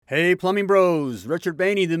Hey, Plumbing Bros. Richard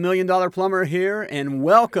Bainey, the $1 Million Plumber here, and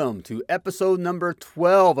welcome to episode number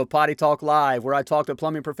 12 of Potty Talk Live, where I talk to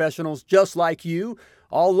plumbing professionals just like you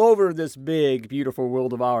all over this big, beautiful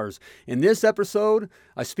world of ours. In this episode,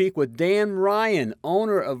 I speak with Dan Ryan,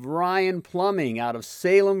 owner of Ryan Plumbing out of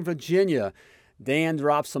Salem, Virginia. Dan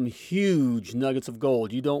drops some huge nuggets of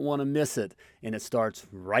gold. You don't want to miss it, and it starts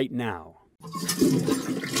right now.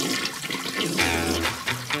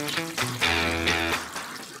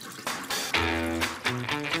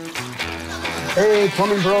 Hey,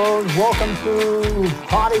 Plumbing Bros, welcome to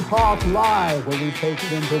Potty Talk Live, where we take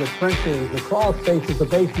it into the trenches, the crawl spaces, the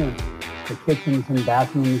basements, the kitchens and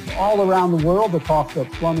bathrooms all around the world to talk to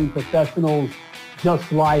plumbing professionals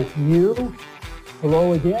just like you.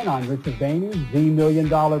 Hello again, I'm Richard Bainey, the $1 Million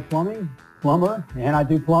Plumber, and I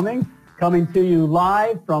do plumbing, coming to you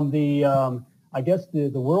live from the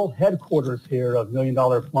world headquarters here of $1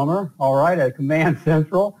 Million Plumber, all right, at Command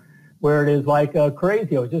Central, where it is like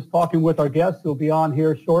crazy. I was just talking with our guests who'll be on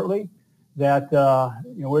here shortly that,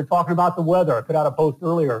 we're talking about the weather. I put out a post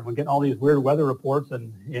earlier. We're getting all these weird weather reports,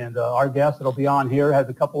 and our guest that'll be on here has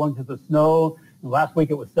a couple inches of snow. And last week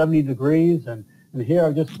it was 70 degrees, and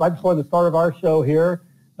here, just right before the start of our show here,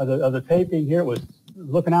 of the taping here, it was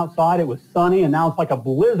looking outside, it was sunny, and now it's like a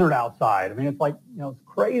blizzard outside. I mean, it's like, it's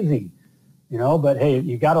crazy, but hey,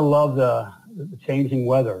 you got to love the changing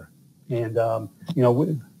weather. And,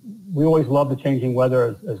 we always love the changing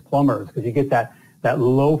weather as plumbers because you get that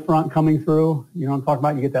low front coming through. You know what I'm talking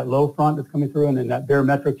about? You get that low front that's coming through and then that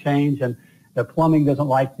barometric change. And the plumbing doesn't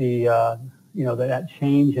like that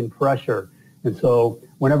change in pressure. And so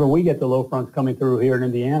whenever we get the low fronts coming through here in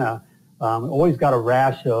Indiana, always got a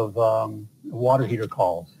rash of water heater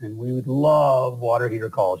calls. And we would love water heater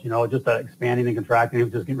calls, just that expanding and contracting. It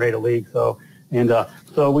was just getting ready to leak. So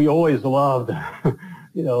we always loved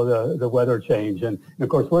the weather change. And of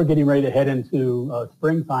course, we're getting ready to head into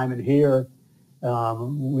springtime, and here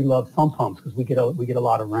we love sump pumps because we get a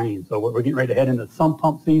lot of rain. So we're getting ready to head into sump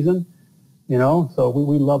pump season, so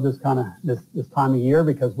we love this kind of this time of year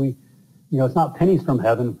because it's not pennies from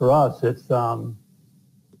heaven for us. It's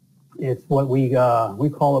what we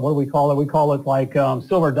call it. What do we call it? We call it like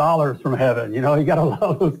silver dollars from heaven. You got to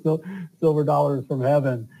love those silver dollars from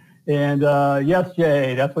heaven. And yes,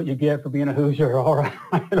 Jay, that's what you get for being a Hoosier. All right,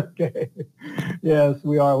 okay. Yes,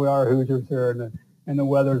 we are Hoosiers here, and the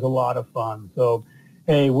weather's a lot of fun. So,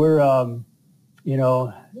 hey, we're, I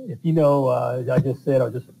just said, I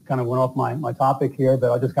just kind of went off my topic here,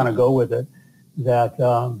 but I'll just kind of go with it. That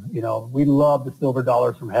we love the silver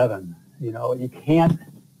dollars from heaven. You can't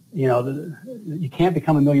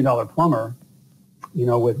become $1 million plumber.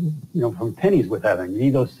 From pennies with heaven. You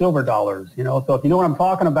need those silver dollars, So if you know what I'm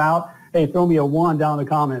talking about, hey, throw me a 1 down in the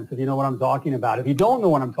comments if you know what I'm talking about. If you don't know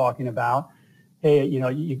what I'm talking about, hey,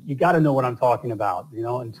 you got to know what I'm talking about.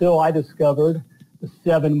 Until I discovered the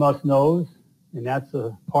 7 must-knows, and that's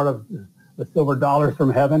a part of the silver dollars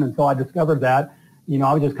from heaven. Until I discovered that,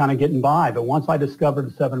 I was just kind of getting by. But once I discovered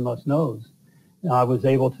the 7 must-knows, I was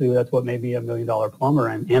able to, that's what made me $1 million plumber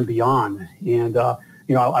and beyond. And,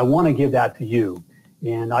 I want to give that to you.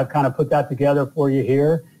 And I've kind of put that together for you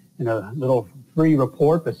here in a little free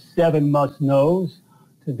report, the 7 must-knows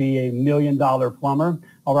to be a $1 million plumber.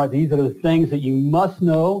 All right, these are the things that you must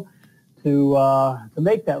know to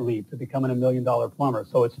make that leap to becoming $1 million plumber.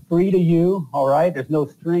 So it's free to you, all right? There's no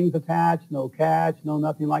strings attached, no catch, no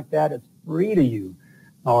nothing like that. It's free to you,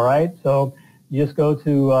 all right? So you just go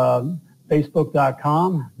to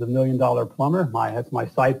Facebook.com, the $1 Million Plumber. That's my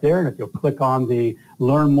site there. And if you'll click on the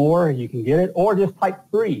Learn More, you can get it. Or just type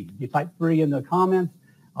free. You type free in the comments,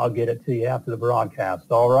 I'll get it to you after the broadcast.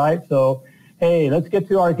 All right. So, hey, let's get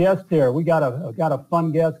to our guest here. We got a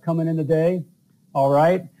fun guest coming in today. All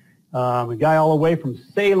right. A guy all the way from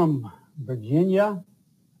Salem, Virginia.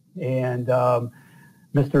 And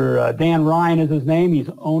Mr. Dan Ryan is his name. He's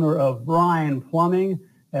owner of Ryan Plumbing.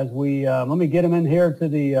 As we let me get him in here to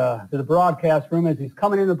the broadcast room. As he's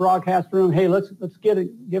coming in the broadcast room, hey, let's give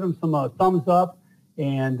him some thumbs up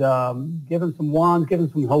and give him some 1s, give him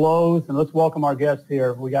some hellos, and let's welcome our guest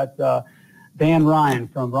here. We got Dan Ryan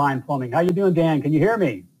from Ryan Plumbing. How you doing, Dan? Can you hear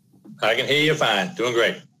me? I can hear you fine. Doing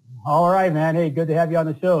great. All right, man. Hey, good to have you on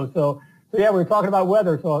the show. So yeah, we were talking about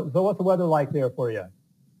weather. So what's the weather like there for you? A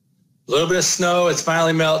little bit of snow. It's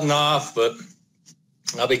finally melting off, but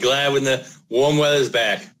I'll be glad when the warm weather's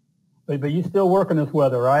back. But you still work in this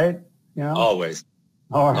weather, right? Always.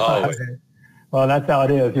 All right. Always. Well, that's how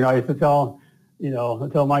it is. I used to tell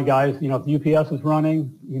my guys, if UPS is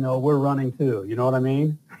running, we're running too. You know what I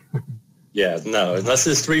mean? Yeah, no. Unless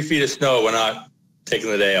there's 3 feet of snow, we're not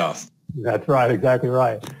taking the day off. That's right. Exactly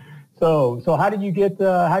right. So how did you get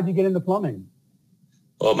into plumbing?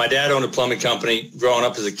 Well, my dad owned a plumbing company. Growing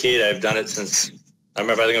up as a kid, I've done it since I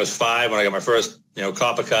think I was 5 when I got my first,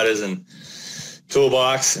 copper cutters and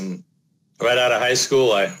toolbox. And right out of high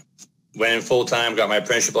school, I went in full time, got my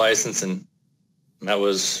apprenticeship license, and that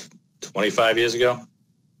was 25 years ago.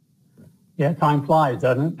 Yeah, time flies,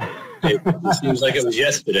 doesn't it? It seems like it was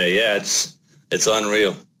yesterday. Yeah, it's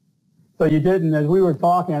unreal. So you didn't, as we were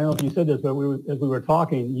talking, I don't know if you said this, but as we were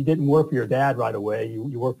talking, you didn't work for your dad right away.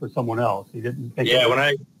 You worked for someone else. You didn't think.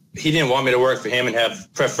 Yeah, he didn't want me to work for him and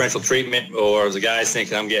have preferential treatment, or the guys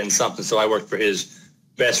thinking I'm getting something. So I worked for his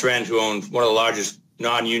best friend who owned one of the largest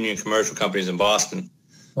non-union commercial companies in Boston.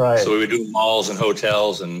 Right. So we would do malls and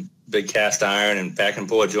hotels and big cast iron and back and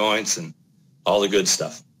pour joints and all the good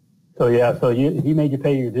stuff. So yeah, so he made you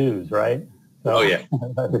pay your dues, right? So, oh yeah.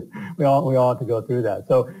 we all have to go through that.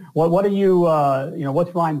 So what are you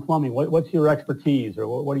what's Ryan Plumbing? What's your expertise, or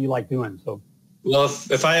what do you like doing? So well,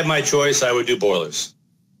 if I had my choice, I would do boilers.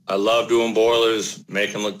 I love doing boilers,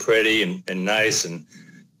 make them look pretty and nice.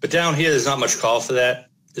 But down here, there's not much call for that.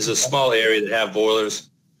 There's a small area that have boilers,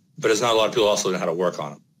 but there's not a lot of people also know how to work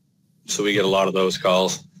on them. So we get a lot of those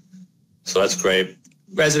calls. So that's great.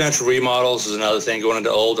 Residential remodels is another thing, going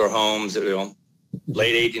into older homes,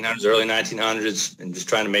 late 1800s, early 1900s, and just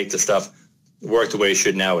trying to make the stuff work the way it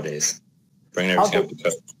should nowadays, bringing everything up to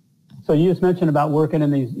code. So you just mentioned about working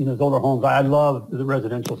in these older homes. I love the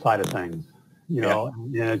residential side of things.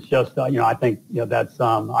 And it's just I think that's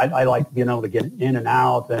I like being able to get in and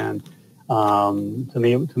out, and to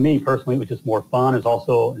me personally, it was just more fun. It's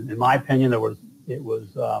also, in my opinion, it was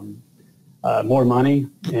more money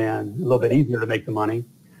and a little bit easier to make the money.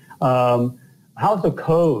 How's the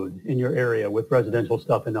code in your area with residential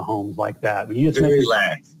stuff in the homes like that? Very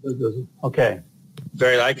lax. Okay.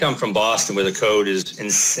 I come from Boston, where the code is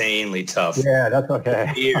insanely tough. Yeah, that's okay.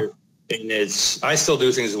 Here, and I still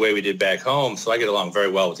do things the way we did back home, so I get along very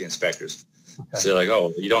well with the inspectors. Okay. So they're like,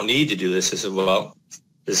 oh, you don't need to do this. I said, well,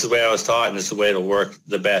 this is the way I was taught, and this is the way it'll work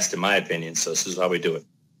the best, in my opinion, so this is how we do it.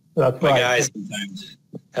 That's my right. guys sometimes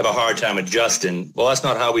have a hard time adjusting. Well, that's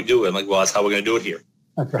not how we do it. I'm like, well, that's how we're going to do it here.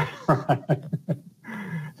 That's right.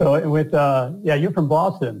 So with, you're from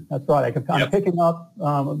Boston. That's right. I'm picking up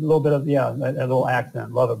a little bit of, a little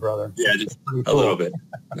accent. Love it, brother. Yeah, just a little bit.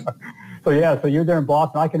 So you're there in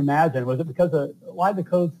Boston. I can imagine. Was it because of, why the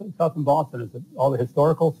code stuff in Boston? Is it all the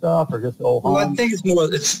historical stuff or just old homes? Well, I think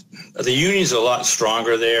the unions are a lot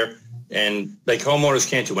stronger there. And like homeowners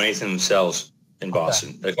can't do anything themselves in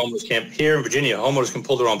Boston. Like homeowners can't, here in Virginia, homeowners can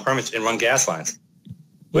pull their own permits and run gas lines,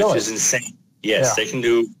 which is insane. Yes, They can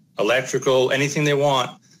do electrical, anything they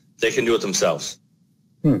want, they can do it themselves.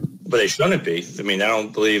 But they shouldn't be. I mean, I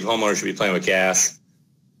don't believe homeowners should be playing with gas,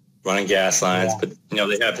 running gas lines, but they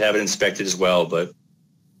have to have it inspected as well, but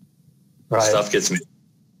stuff gets me.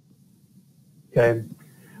 Okay.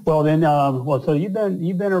 Well then, so you've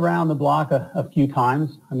been around the block a few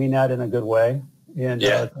times. I mean that in a good way. And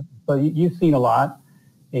so you've seen a lot,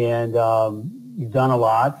 and you've done a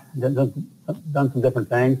lot, done some different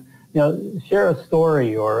things. Share a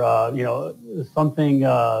story or, something,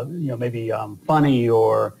 maybe funny,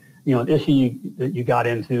 or, an issue that you got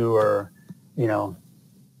into, or, Well,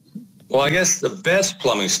 I guess the best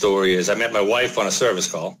plumbing story is I met my wife on a service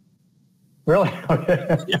call. Really?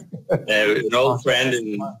 Okay. Yeah. An old friend,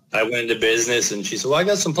 and I went into business, and she said, well, I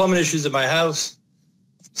got some plumbing issues at my house.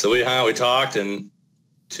 So we hung out, we talked, and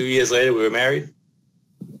 2 years later, we were married.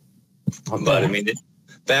 Okay. But, I mean,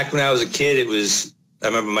 back when I was a kid, I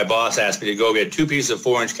remember my boss asked me to go get 2 pieces of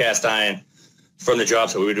 4-inch cast iron from the job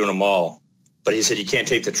site. We were doing a mall. But he said, you can't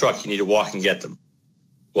take the truck. You need to walk and get them.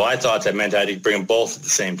 Well, I thought that meant I had to bring them both at the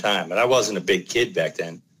same time. And I wasn't a big kid back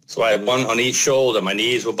then. So I had one on each shoulder. My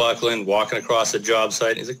knees were buckling, walking across the job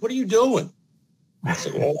site. He's like, what are you doing? I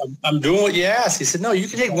said, well, I'm doing what you asked. He said, no, you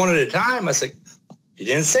can take one at a time. I said, you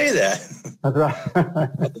didn't say that. That's right.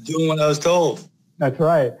 I'm doing what I was told. That's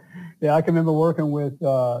right. Yeah, I can remember working with,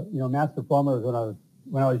 master plumbers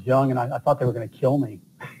when I was young, and I thought they were going to kill me.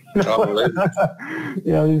 These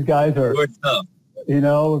guys are, tough.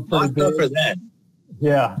 pretty big. For that.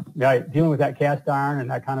 Yeah, right. Dealing with that cast iron and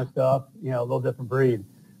that kind of stuff, a little different breed,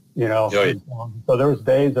 So there was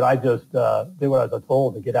days that I just did what I was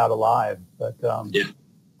told to get out alive. But,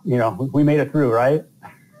 we made it through, right?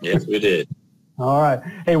 Yes, we did. All right.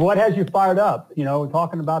 Hey, what has you fired up? We're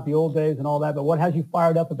talking about the old days and all that, but what has you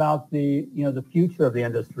fired up about the future of the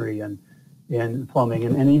industry and in plumbing,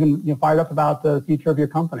 and even fired up about the future of your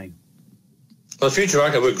company? Well, the future,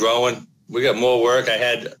 we're growing. We got more work.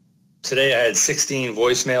 Today I had 16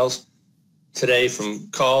 voicemails today from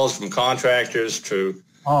calls from contractors to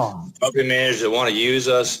property managers that want to use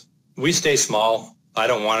us. we stay small. I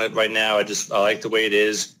don't want it right now. I like the way it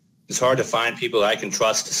is. It's hard to find people I can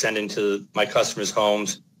trust to send into my customers'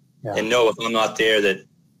 homes and know if I'm not there that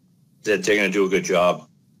they're going to do a good job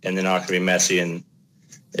and they're not going to be messy. And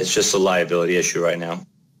it's just a liability issue right now.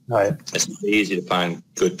 Right. It's not easy to find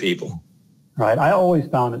good people. Right. I always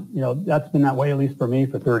found it, that's been that way, at least for me,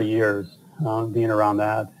 for 30 years, being around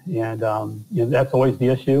that. And that's always the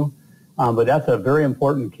issue. But that's a very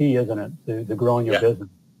important key, isn't it, to growing your business?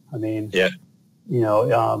 I mean, I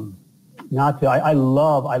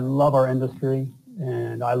love our industry,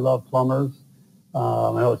 and I love plumbers. I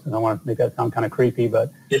don't want to make that sound kind of creepy,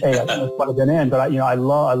 but hey, that's what I've been in. But I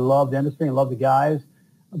love the industry and love the guys.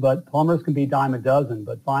 But plumbers can be dime a dozen,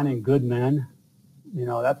 but finding good men,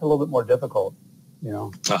 that's a little bit more difficult.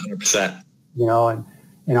 100%.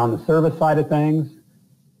 And on the service side of things,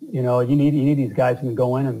 you need these guys who can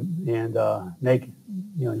go in and make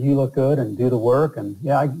you look good and do the work. And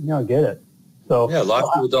I get it. So a lot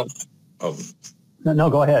of people don't. Oh. No,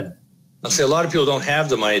 go ahead. I'll say a lot of people don't have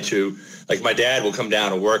the money to, like my dad will come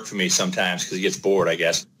down and work for me sometimes because he gets bored, I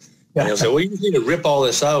guess. Yeah. And he'll say, well, you need to rip all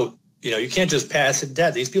this out. You can't just pass it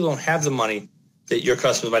debt. These people don't have the money that your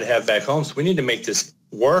customers might have back home. So we need to make this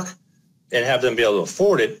work and have them be able to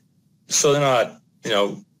afford it so they're not,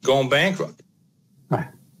 going bankrupt. Right.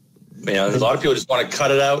 A lot of people just want to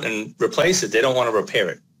cut it out and replace it. They don't want to repair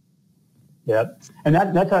it. Yep. And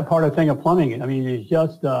that's that part of the thing of plumbing. I mean, it's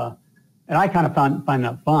just, and I kind of find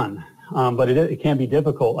that fun, but it can be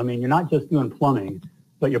difficult. I mean, you're not just doing plumbing,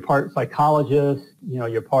 but you're part psychologist,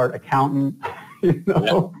 you're part accountant,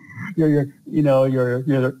 you're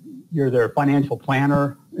their financial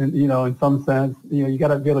planner, and, in some sense, you got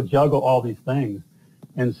to be able to juggle all these things.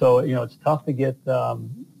 And so, it's tough to get, the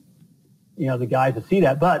guys to see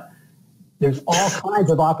that, but there's all kinds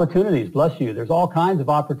of opportunities, bless you. There's all kinds of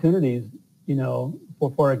opportunities,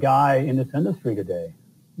 for a guy in this industry today,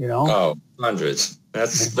 Oh, hundreds.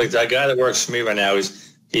 That's like that guy that works for me right now.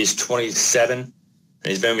 He's 27 and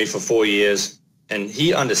he's been with me for 4 years, and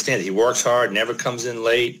he understands. He works hard, never comes in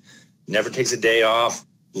late, never takes a day off,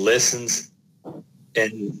 listens,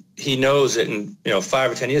 and he knows that in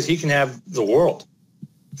 5 or 10 years he can have the world.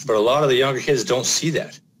 But a lot of the younger kids don't see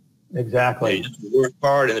that. Exactly. You work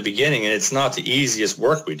hard in the beginning, and it's not the easiest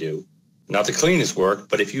work we do, not the cleanest work,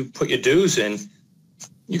 but if you put your dues in,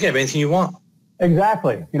 you can have anything you want.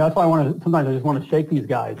 Exactly. That's why sometimes I just want to shake these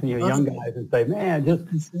guys, young guys, and say, man,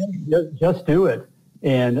 just do it.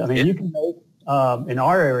 And I mean, you can make, in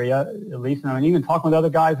our area, at least, and I mean, even talking with other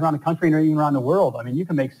guys around the country and even around the world, I mean, you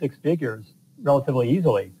can make six figures relatively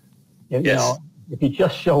easily, if you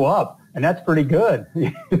just show up, and that's pretty good,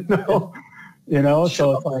 so it's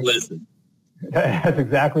like, listen. That's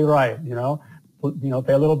exactly right. Pay a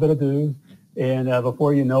little bit of dues, and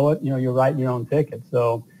before you know it, you're writing your own ticket.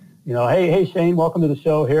 So, hey, Shane, welcome to the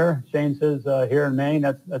show here. Shane says here in Maine,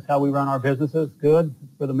 that's how we run our businesses. Good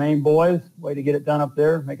for the Maine boys. Way to get it done up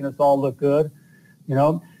there, making us all look good.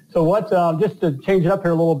 So what's just to change it up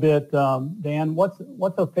here a little bit, Dan? What's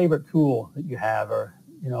a favorite tool that you have, or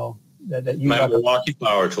that you? My Milwaukee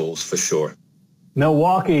power tools for sure.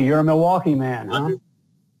 Milwaukee, you're a Milwaukee man, huh?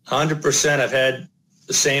 100%. I've had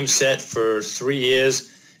the same set for 3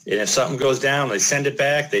 years. And if something goes down, they send it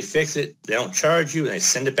back, they fix it, they don't charge you, and they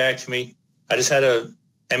send it back to me. I just had a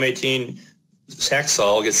M18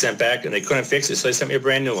 hacksaw get sent back, and they couldn't fix it, so they sent me a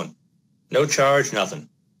brand new one. No charge, nothing.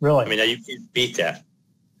 Really? I mean, you can't beat that.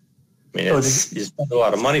 I mean, you spend a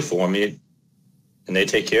lot of money for them, and they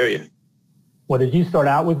take care of you. Well, did you start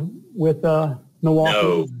out with Milwaukee?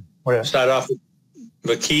 No. I started off with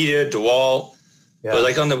Makita, DeWalt. Yeah. But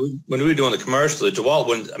like when we were doing the commercial, the DeWalt,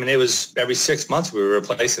 it was every 6 months we were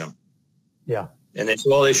replacing them. Yeah. And they said,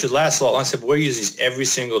 well, they should last a lot. I said, we're using these every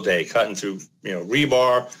single day, cutting through,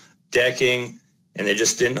 rebar, decking, and they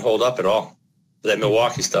just didn't hold up at all. But that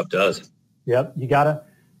Milwaukee stuff does. Yep.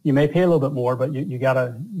 You may pay a little bit more, but you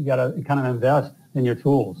gotta kind of invest in your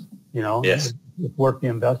tools, Yes. It's worth the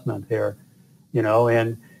investment here,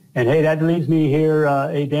 And hey, that leads me here.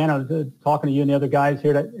 Hey, Dan, I was talking to you and the other guys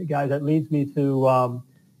here. That leads me to,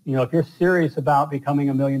 if you're serious about becoming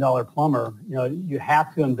 $1 million plumber, you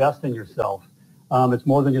have to invest in yourself. It's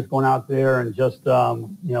more than just going out there and just,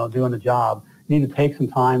 doing the job. You need to take some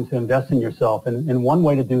time to invest in yourself. And one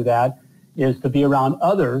way to do that is to be around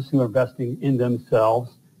others who are investing in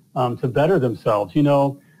themselves to better themselves.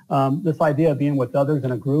 This idea of being with others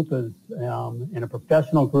in a group in a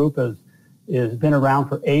professional group has been around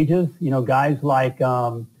for ages. Guys like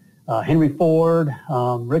Henry Ford,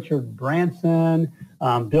 Richard Branson,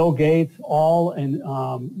 Bill Gates, all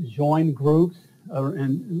joined groups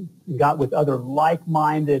and got with other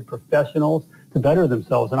like-minded professionals to better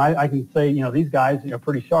themselves. And I can say, you know, these guys are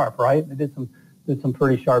pretty sharp, right? They did some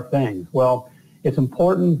pretty sharp things. Well, it's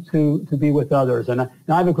important to be with others. And I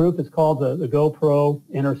have a group that's called the GoPro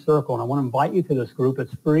Inner Circle, and I want to invite you to this group.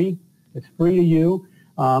 It's free. It's free to you,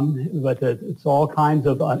 but it's all kinds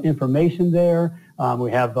of information there.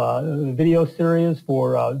 We have a video series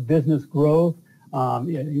for business growth,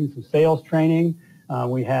 some sales training.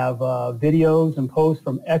 We have videos and posts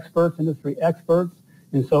from experts, industry experts.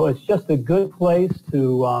 And so it's just a good place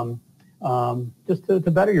to just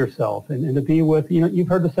to better yourself and to be with, you know, you've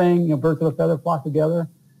heard the saying, you know, birds of a feather flock together.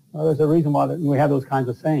 There's a reason why we have those kinds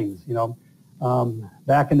of sayings, you know.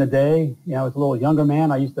 Back in the day, you know, I was a little younger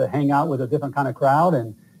man. I used to hang out with a different kind of crowd,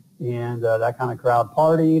 and that kind of crowd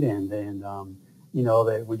partied, and you know,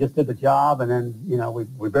 we just did the job, and then, you know,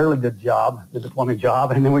 we barely did the plumbing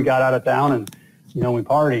job, and then we got out of town, and, you know, we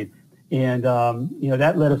partied. And, you know,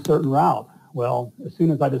 that led a certain route. Well, as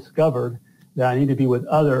soon as I discovered that I need to be with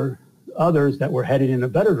others that were headed in a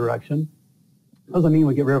better direction, doesn't mean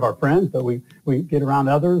we get rid of our friends, but we get around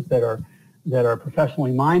others that are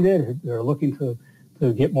professionally minded, that are looking to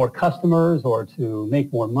get more customers or to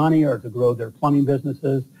make more money or to grow their plumbing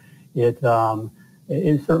businesses. It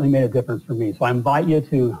certainly made a difference for me. So I invite you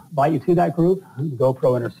to that group,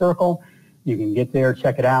 GoPro Inner Circle. You can get there,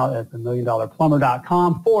 check it out at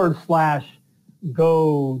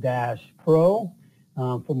themilliondollarplumber.com/go-pro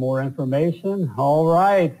for more information. All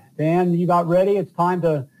right, Dan, you about ready? It's time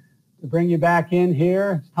to bring you back in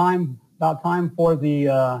here. It's about time for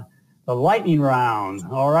the lightning round.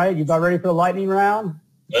 All right, you about ready for the lightning round?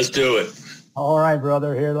 Let's do it. All right,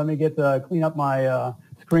 brother. Here, let me clean up my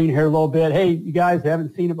screen here a little bit. Hey, you guys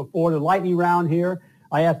haven't seen it before. The lightning round here.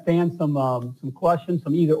 I asked Dan some questions,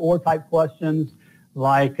 some either or type questions,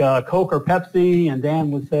 like Coke or Pepsi, and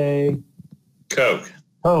Dan would say Coke.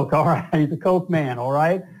 Coke. All right, he's a Coke man. All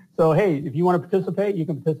right. So hey, if you want to participate, you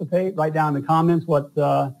can participate. Write down in the comments what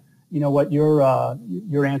what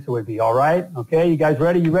your answer would be. All right. Okay. You guys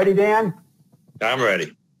ready? You ready, Dan? I'm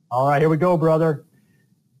ready. All right. Here we go, brother.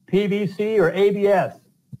 PVC or ABS?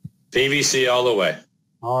 PVC all the way.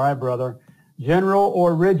 All right, brother. General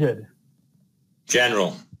or rigid?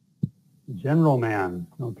 General. General man.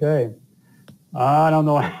 Okay. I don't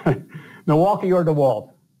know. Milwaukee or DeWalt?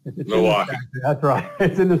 It's Milwaukee. That's right.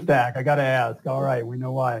 It's in the stack. I got to ask. All right. We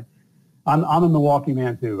know why. I'm a Milwaukee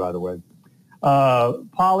man too, by the way.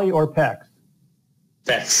 Poly or PEX?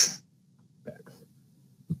 PEX. PEX.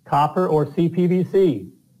 Copper or CPVC?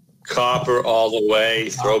 Copper all the way.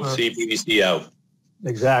 Throw CPVC out.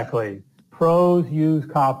 Exactly. Pros use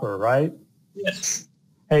copper, right? Yes.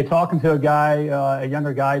 Hey, talking to a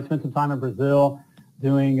younger guy, spent some time in Brazil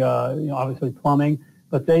doing, obviously plumbing,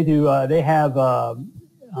 but they have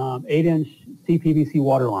 8-inch CPVC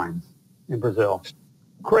water lines in Brazil.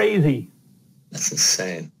 Crazy. That's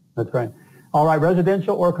insane. That's right. All right,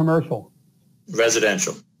 residential or commercial?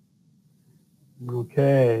 Residential.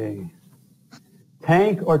 Okay.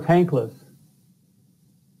 Tank or tankless?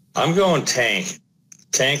 I'm going tank.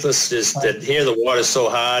 Tankless is that here the water's so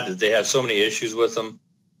hard that they have so many issues with them,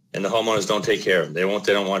 and the homeowners don't take care of them. They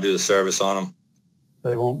don't want to do the service on them.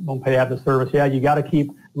 They won't pay to have the service. Yeah, you got to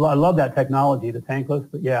keep. I love that technology, the tankless.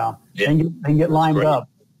 But yeah. They can get lined up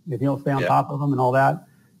if you don't stay on top of them and all that.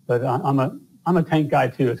 But I'm a tank guy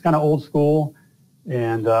too. It's kind of old school,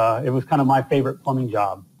 and it was kind of my favorite plumbing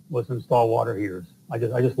job was to install water heaters. I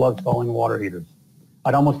just love installing water heaters.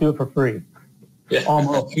 I'd almost do it for free. Yeah.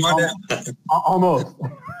 Almost. Come on down. Almost.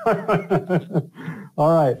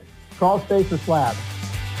 All right. Crawl space or slab?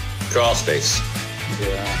 Crawl space.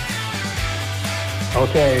 Yeah.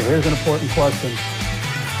 Okay, here's an important question.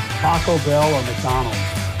 Taco Bell or McDonald's?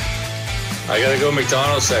 I got to go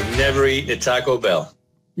McDonald's. I've never eaten at Taco Bell.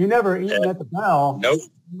 You never eaten at the Bell? Nope.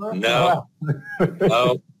 No. No.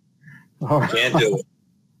 Right. Can't do it.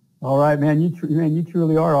 All right, man. You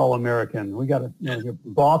truly are all American. We got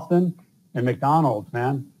Boston and McDonald's,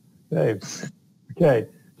 man. Okay.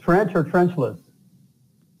 Trench or trenchless?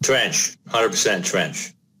 Trench. 100%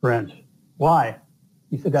 trench. Trench. Why?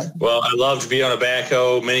 You said that. Well, I love to be on a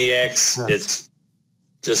backhoe, Mini X. Yeah. It's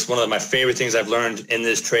just one of my favorite things I've learned in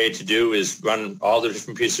this trade to do is run all the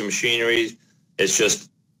different pieces of machinery. It's just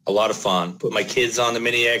a lot of fun. Put my kids on the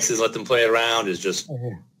Mini X's, let them play around. Is just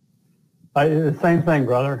the same thing,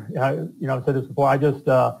 brother. I've said this before. I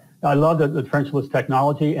love the trenchless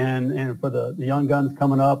technology, and for the young guns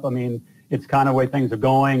coming up, I mean, it's kind of the way things are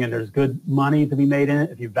going, and there's good money to be made in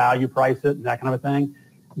it if you value price it and that kind of a thing.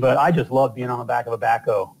 But I just love being on the back of a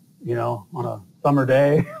backhoe, on a summer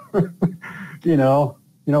day,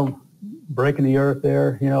 breaking the earth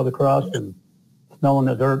there, the crust and smelling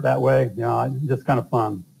the dirt that way. Just kind of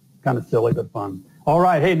fun. kind of silly but fun. All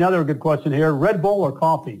right. Hey, another good question here. Red Bull or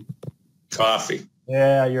coffee? Coffee.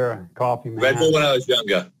 Yeah, you're a coffee man. Red Bull when I was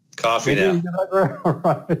younger. Coffee now. All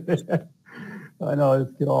right. I know,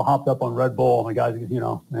 let's get all hopped up on Red Bull. My guys,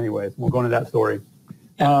 anyways, we'll go into that story.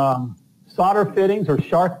 Solder fittings or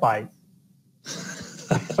shark bites?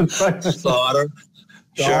 Solder.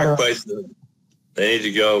 Shark bites. They need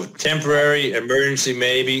to go temporary, emergency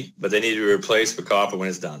maybe, but they need to be replaced with copper when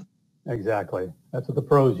it's done. Exactly. That's what the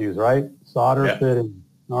pros use, right? Solder fitting.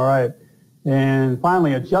 All right. And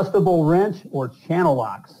finally, adjustable wrench or channel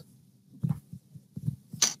locks?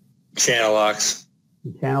 Channel locks.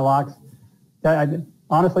 Channel locks.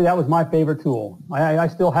 Honestly, that was my favorite tool. I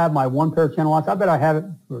still have my one pair of channel locks. I bet I have it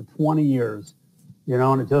for 20 years, and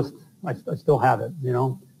I still have it,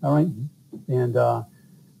 all right? And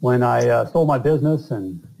when I sold my business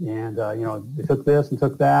and they took this and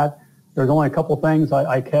took that, there's only a couple things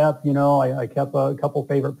I kept, I kept a couple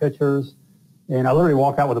favorite pictures, and I literally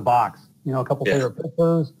walked out with a box, a couple favorite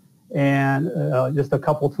pictures and just a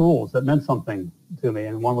couple tools that meant something to me.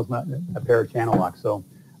 And one was a pair of channel locks. So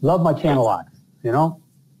love my channel locks,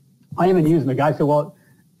 I even use them. The guy said, well,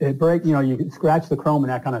 it break, you can scratch the chrome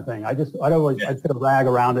and that kind of thing. I'd put a rag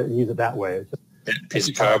around it and use it that way. It's just piece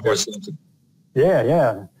of cardboard. Something.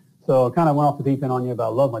 Yeah. So kind of went off the deep end on you, but I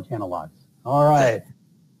love my channel locks. All right.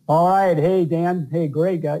 Hey, Dan. Hey,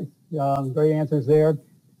 great guys. Great answers there.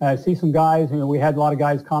 I see some guys, we had a lot of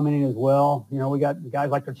guys commenting as well. We got guys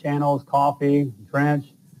like their channels, coffee,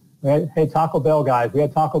 Trench. Hey, Taco Bell guys. We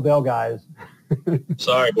had Taco Bell guys.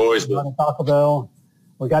 Sorry, boys. We got Taco Bell.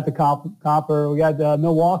 We got the copper. We got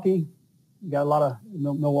Milwaukee. We got a lot of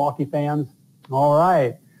Milwaukee fans. All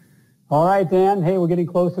right, Dan. Hey, we're getting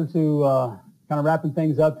closer to kind of wrapping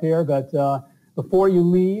things up here. But before you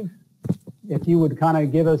leave, if you would kind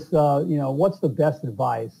of give us, what's the best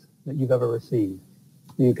advice that you've ever received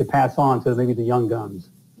that you could pass on to maybe the young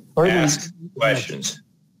guns? Or ask questions.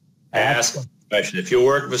 Ask questions. If you're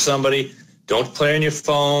working for somebody, don't play on your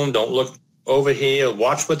phone. Don't look over here.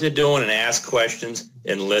 Watch what they're doing and ask questions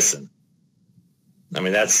and listen. I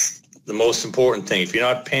mean, that's the most important thing. If you're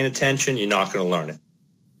not paying attention, you're not going to learn it.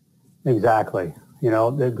 Exactly.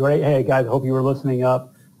 They're great. Hey, guys, I hope you were listening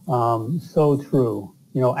up. So true.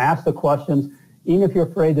 Ask the questions, even if you're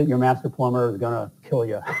afraid that your master plumber is going to kill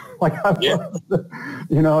you. Like I was.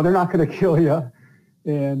 They're not going to kill you.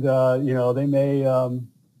 And, they may,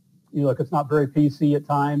 look, it's not very PC at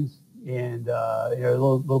times. And, a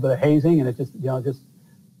little bit of hazing. And it just,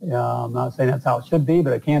 I'm not saying that's how it should be,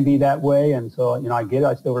 but it can be that way. And so, I get it.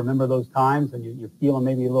 I still remember those times. And you're feeling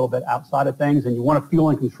maybe a little bit outside of things. And you want to feel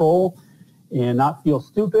in control and not feel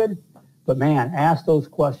stupid. But, man, ask those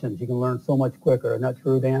questions. You can learn so much quicker. Isn't that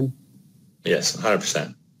true, Dan? Yes,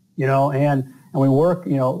 100%. And we work,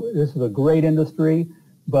 this is a great industry,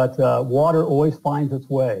 but water always finds its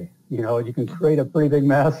way. You can create a pretty big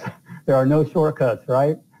mess. There are no shortcuts,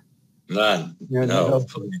 right? None.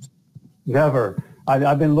 Never.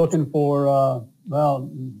 I've been looking for,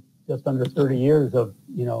 just under 30 years of,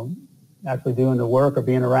 actually doing the work or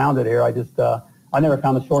being around it here. I never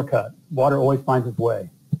found a shortcut. Water always finds its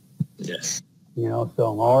way. Yes. So,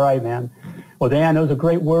 all right, man. Well, Dan, those are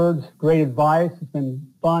great words, great advice. It's been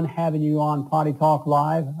fun having you on Potty Talk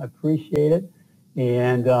Live. I appreciate it.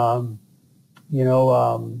 And,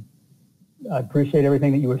 I appreciate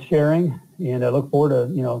everything that you were sharing. And I look forward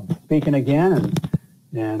to, speaking again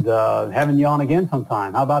and having you on again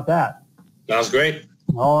sometime. How about that? Sounds great.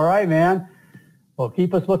 All right, man. Well,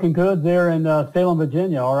 keep us looking good there in Salem,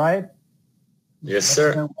 Virginia, all right? Yes,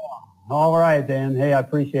 sir. All right, Dan. Hey, I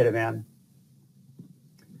appreciate it, man.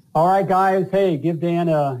 All right, guys. Hey, give Dan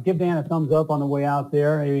a thumbs up on the way out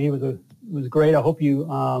there. He was great. I hope you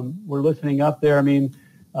were listening up there. I mean,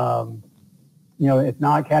 if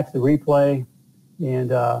not, catch the replay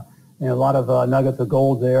and a lot of nuggets of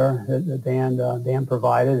gold there that Dan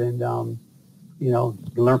provided, and you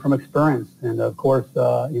can learn from experience. And of course,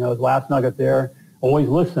 his last nugget there: always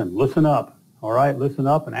listen up. All right, listen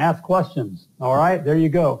up and ask questions. All right, there you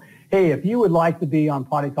go. Hey, if you would like to be on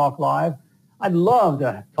Potty Talk Live, I'd love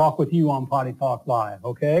to talk with you on Potty Talk Live,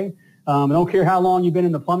 okay? I don't care how long you've been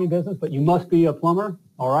in the plumbing business, but you must be a plumber,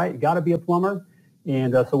 all right? You got to be a plumber.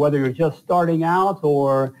 And so whether you're just starting out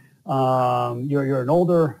or you're an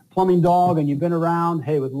older plumbing dog and you've been around,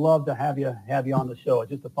 hey, would love to have you on the show.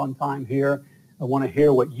 It's just a fun time here. I want to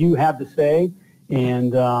hear what you have to say.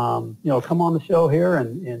 And, come on the show here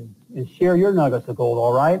and share your nuggets of gold,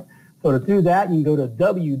 all right? So to do that, you can go to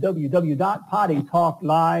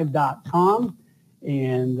www.pottytalklive.com,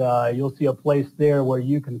 and you'll see a place there where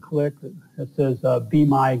you can click that says Be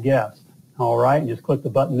My Guest. All right, and just click the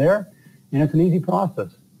button there, and it's an easy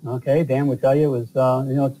process. Okay, Dan would tell you it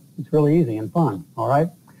was, it's really easy and fun. All right.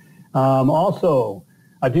 Also,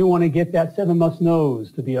 I do want to get that 7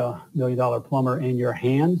 must-knows to be a $1 million plumber in your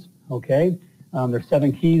hands. Okay. There's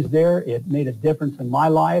 7 keys there. It made a difference in my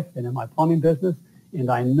life and in my plumbing business, and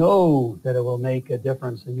I know that it will make a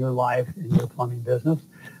difference in your life and your plumbing business.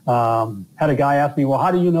 Had a guy ask me, well, how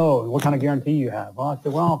do you know? What kind of guarantee you have? Well, I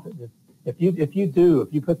said, well, if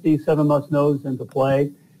you put these 7 must-knows into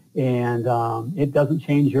play, and it doesn't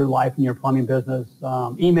change your life and your plumbing business,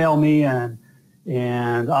 email me and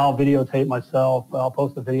I'll videotape myself. I'll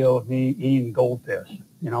post a video of me eating goldfish.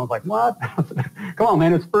 I was like, what? Come on,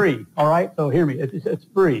 man, it's free. All right, so hear me, it's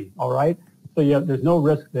free. All right, so there's no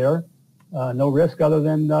risk there, no risk other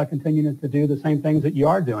than continuing to do the same things that you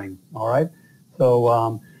are doing. All right,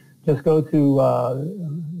 so just go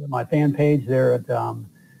to my fan page there at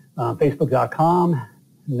Facebook.com,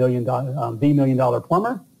 The $1 Million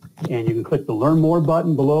Plumber. And you can click the Learn More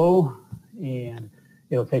button below, and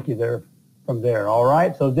it'll take you there from there. All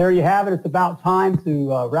right, so there you have it. It's about time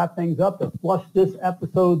to wrap things up, to flush this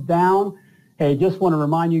episode down. Hey, just want to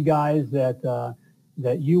remind you guys that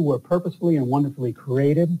you were purposefully and wonderfully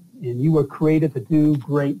created, and you were created to do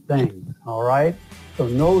great things. All right, so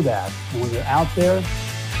know that. And when you're out there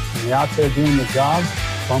doing the job,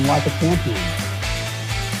 plumb like a champion.